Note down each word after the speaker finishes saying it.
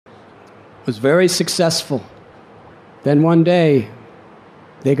was very successful. Then one day,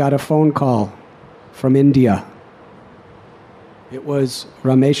 they got a phone call from India. It was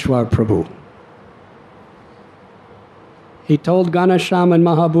Rameshwar Prabhu. He told Ghyanashyam and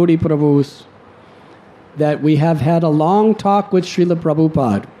Mahabuddhi Prabhus that we have had a long talk with Srila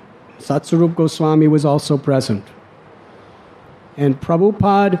Prabhupada. Satsarup Goswami was also present. And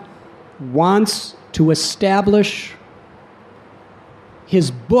Prabhupada wants to establish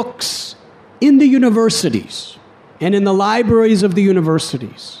his books in the universities and in the libraries of the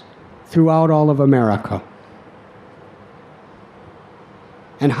universities throughout all of America.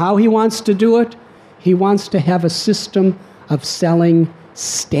 And how he wants to do it? He wants to have a system of selling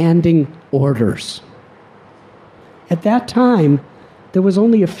standing orders. At that time, there was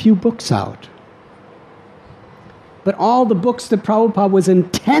only a few books out. But all the books that Prabhupada was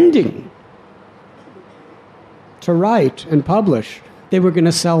intending to write and publish, they were going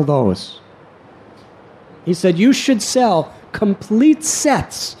to sell those. He said, you should sell complete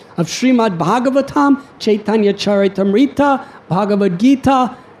sets of Srimad Bhagavatam, Chaitanya Charitamrita, Bhagavad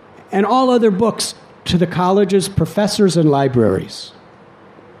Gita, and all other books to the colleges, professors, and libraries.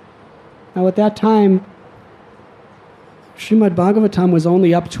 Now at that time, Srimad Bhagavatam was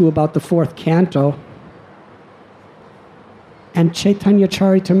only up to about the 4th canto, and Chaitanya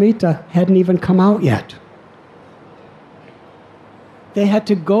Charitamrita hadn't even come out yet. They had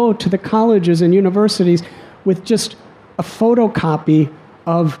to go to the colleges and universities with just a photocopy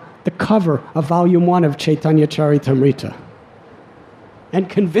of the cover of Volume 1 of Chaitanya Charitamrita and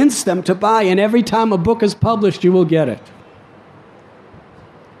convince them to buy, and every time a book is published, you will get it.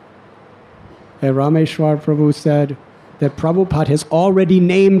 And Rameshwar Prabhu said that Prabhupada has already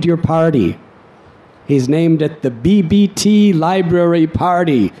named your party. He's named it the BBT Library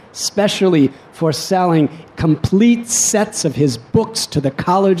Party, specially for selling complete sets of his books to the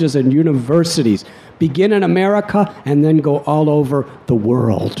colleges and universities. Begin in America and then go all over the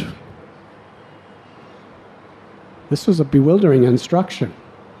world. This was a bewildering instruction.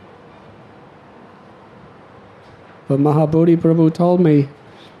 But Mahabuddhi Prabhu told me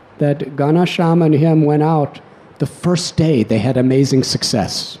that Ghyanashyam and him went out the first day. They had amazing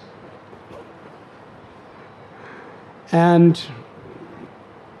success. And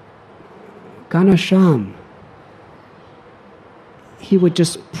Ghyanashyam, he would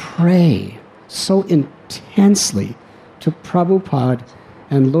just pray so intensely to Prabhupada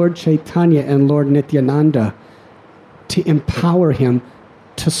and Lord Chaitanya and Lord Nityananda to empower him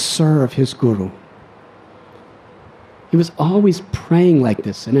to serve his guru. He was always praying like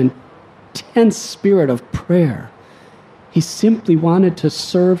this, an intense spirit of prayer. He simply wanted to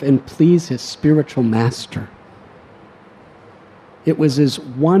serve and please his spiritual master. It was his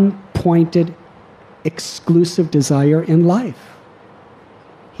one-pointed, exclusive desire in life.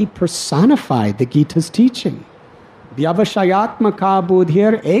 He personified the Gita's teaching. Vyavashayatmaka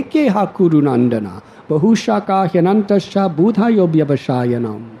buddhir ekeha kurunandana bahushaka hyanantascha buddhayo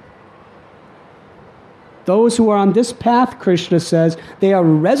vyavashayanam. Those who are on this path, Krishna says, they are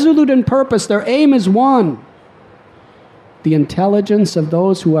resolute in purpose. Their aim is one. The intelligence of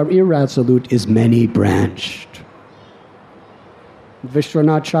those who are irresolute is many-branched.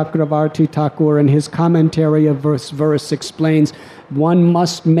 Vishwanath Chakravarti Thakur, in his commentary of verse explains, one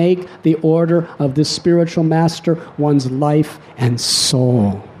must make the order of the spiritual master one's life and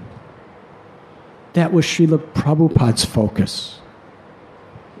soul. That was Srila Prabhupada's focus.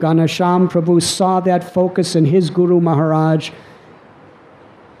 Ghyanashyam Prabhu saw that focus in his Guru Maharaj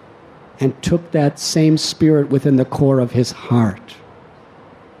and took that same spirit within the core of his heart.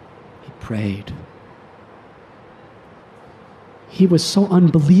 He prayed. He was so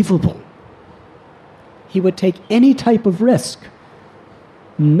unbelievable. He would take any type of risk.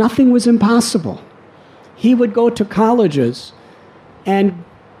 Nothing was impossible. He would go to colleges and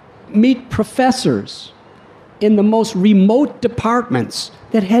meet professors in the most remote departments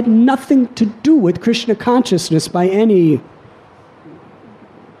that had nothing to do with Krishna consciousness by any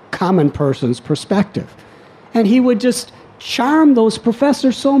common person's perspective. And he would just charm those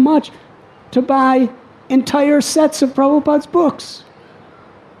professors so much to buy entire sets of Prabhupada's books.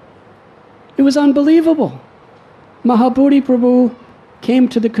 It was unbelievable. Mahabuddhi Prabhu came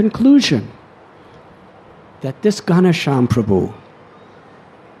to the conclusion that this Ghyanashyam Prabhu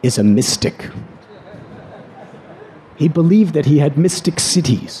is a mystic. He believed that he had mystic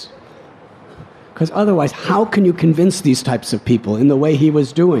cities. Because otherwise, how can you convince these types of people in the way he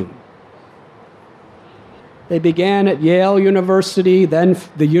was doing? They began at Yale University, then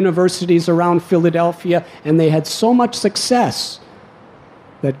the universities around Philadelphia, and they had so much success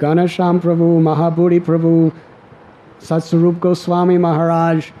that Ghyanashyam Prabhu, Mahabuddhi Prabhu, Satsarup Goswami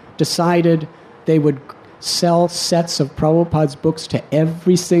Maharaj decided they would sell sets of Prabhupada's books to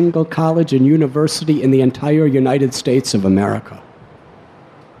every single college and university in the entire United States of America.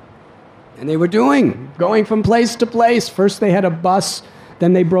 And they were going from place to place. First they had a bus,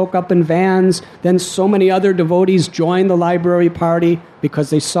 then they broke up in vans, then so many other devotees joined the library party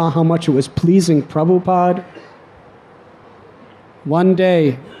because they saw how much it was pleasing Prabhupada. One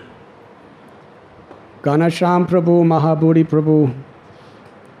day, Ghyanashyam Prabhu, Mahabuddhi Prabhu,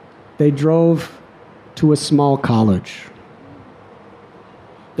 they drove to a small college.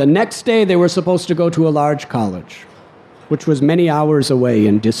 The next day they were supposed to go to a large college, which was many hours away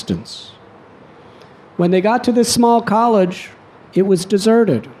in distance. When they got to this small college, it was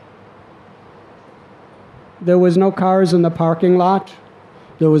deserted. There was no cars in the parking lot.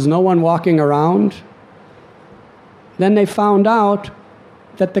 There was no one walking around. Then they found out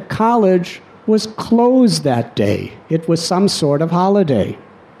that the college was closed that day. It was some sort of holiday.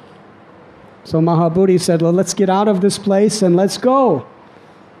 So Mahabuddhi said, well, let's get out of this place and let's go.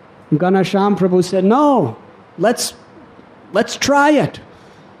 And Ghyanashyam Prabhu said, no, let's try it.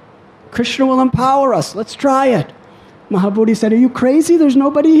 Krishna will empower us. Let's try it. Mahabuddhi said, are you crazy? There's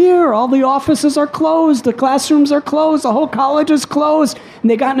nobody here. All the offices are closed. The classrooms are closed. The whole college is closed.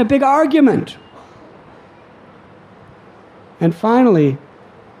 And they got in a big argument. And finally,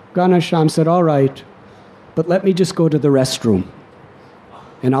 Ghyanashyam said, all right, but let me just go to the restroom.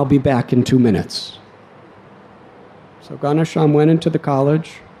 And I'll be back in 2 minutes. So Ghyanashyam went into the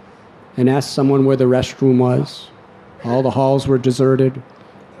college and asked someone where the restroom was. All the halls were deserted.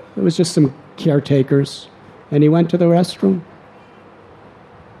 There was just some caretakers. And he went to the restroom.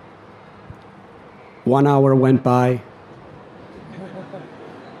 1 hour went by.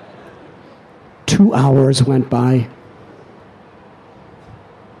 2 hours went by.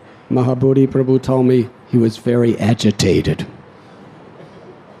 Mahabuddhi Prabhu told me he was very agitated.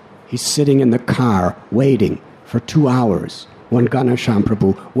 He's sitting in the car waiting for 2 hours when Ghyanashyam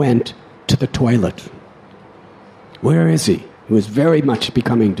Prabhu went to the toilet. Where is he? He was very much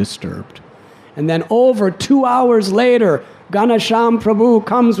becoming disturbed. And then over 2 hours later, Ghyanashyam Prabhu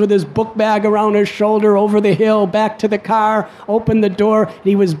comes with his book bag around his shoulder over the hill, back to the car, opened the door, and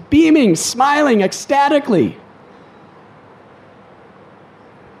he was beaming, smiling ecstatically.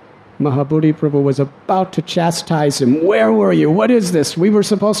 Mahabuddhi Prabhu was about to chastise him. Where were you? What is this? We were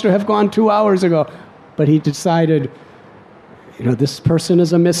supposed to have gone 2 hours ago. But he decided, this person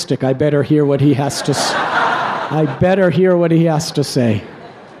is a mystic. I better hear what he has to say. I better hear what he has to say.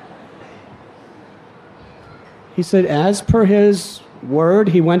 He said, as per his word,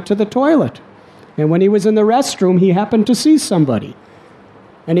 he went to the toilet. And when he was in the restroom, he happened to see somebody.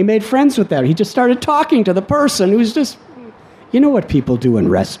 And he made friends with that. He just started talking to the person who's just... You know what people do in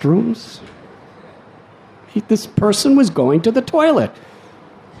restrooms? This person was going to the toilet.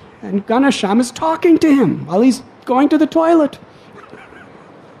 And Ghyanashyam is talking to him while he's going to the toilet.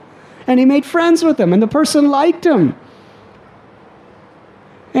 And he made friends with him, and the person liked him.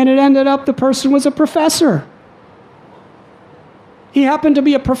 And it ended up the person was a professor. He happened to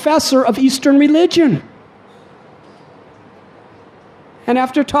be a professor of Eastern religion. And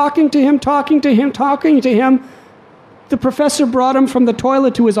after talking to him, the professor brought him from the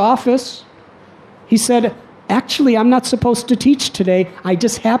toilet to his office. He said, actually, I'm not supposed to teach today. I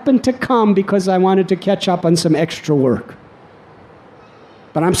just happened to come because I wanted to catch up on some extra work.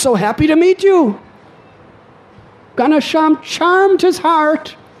 But I'm so happy to meet you. Ghyanashyam charmed his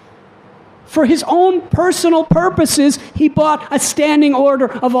heart. For his own personal purposes, he bought a standing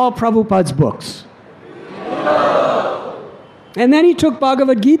order of all Prabhupada's books. And then he took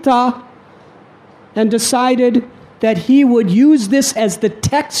Bhagavad Gita and decided that he would use this as the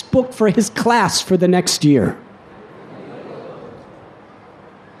textbook for his class for the next year.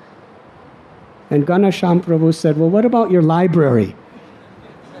 And Ghyanashyam Prabhu said, well, what about your library?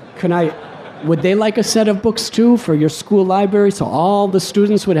 Would they like a set of books too for your school library so all the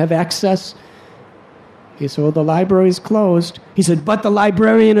students would have access? He said, well, the library is closed. He said, but the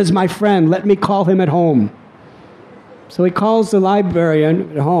librarian is my friend. Let me call him at home. So he calls the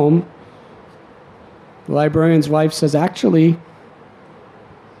librarian at home. The librarian's wife says, actually,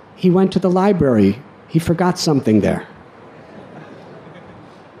 he went to the library. He forgot something there.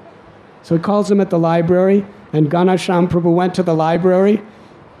 So he calls him at the library, and Ghyanashyam Prabhu went to the library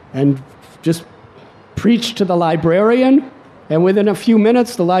and just preached to the librarian. And within a few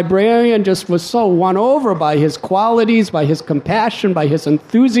minutes, the librarian just was so won over by his qualities, by his compassion, by his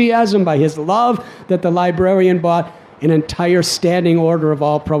enthusiasm, by his love, that the librarian bought an entire standing order of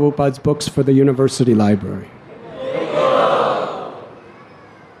all Prabhupada's books for the university library.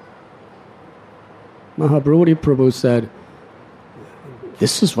 Mahabuddhi Prabhu said,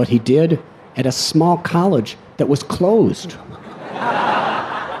 This is what he did at a small college that was closed.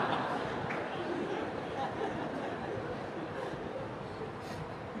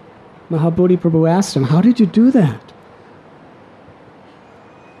 Mahabuddhi Prabhu asked him, how did you do that?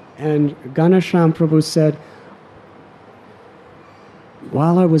 And Ghyanashyam Prabhu said,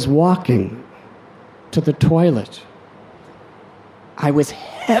 while I was walking to the toilet, I was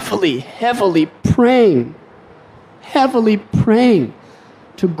heavily praying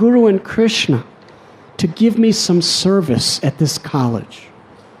to Guru and Krishna to give me some service at this college,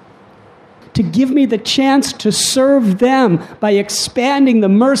 to give me the chance to serve them by expanding the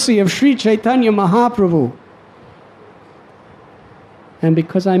mercy of Sri Chaitanya Mahaprabhu. And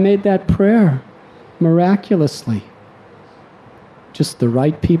because I made that prayer, miraculously, just the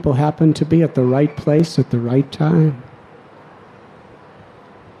right people happened to be at the right place at the right time.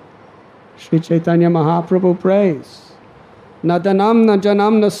 Sri Chaitanya Mahaprabhu prays, Na dhanam na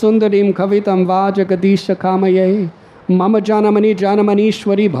janam na sundarim kavitam va jagad-éça kämaye mama janmani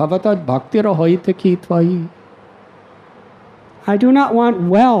janmanéçvare bhavatäd bhaktir ahaituké tvayi. I do not want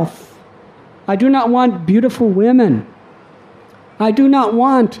wealth. I do not want beautiful women. I do not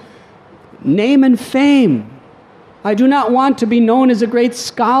want name and fame. I do not want to be known as a great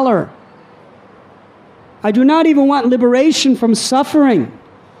scholar. I do not even want liberation from suffering.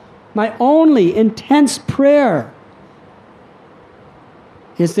 My only intense prayer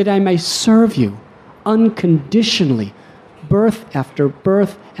is that I may serve you unconditionally, birth after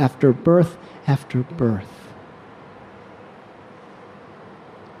birth after birth after birth.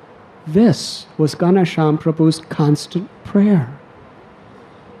 This was Ghyanashyam Prabhu's constant prayer.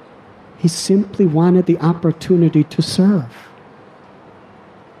 He simply wanted the opportunity to serve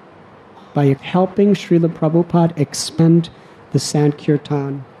by helping Srila Prabhupada expand the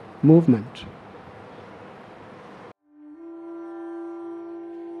Sankirtan movement.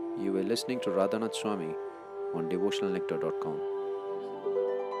 You were listening to Radhanath Swami on devotionalnectar.com.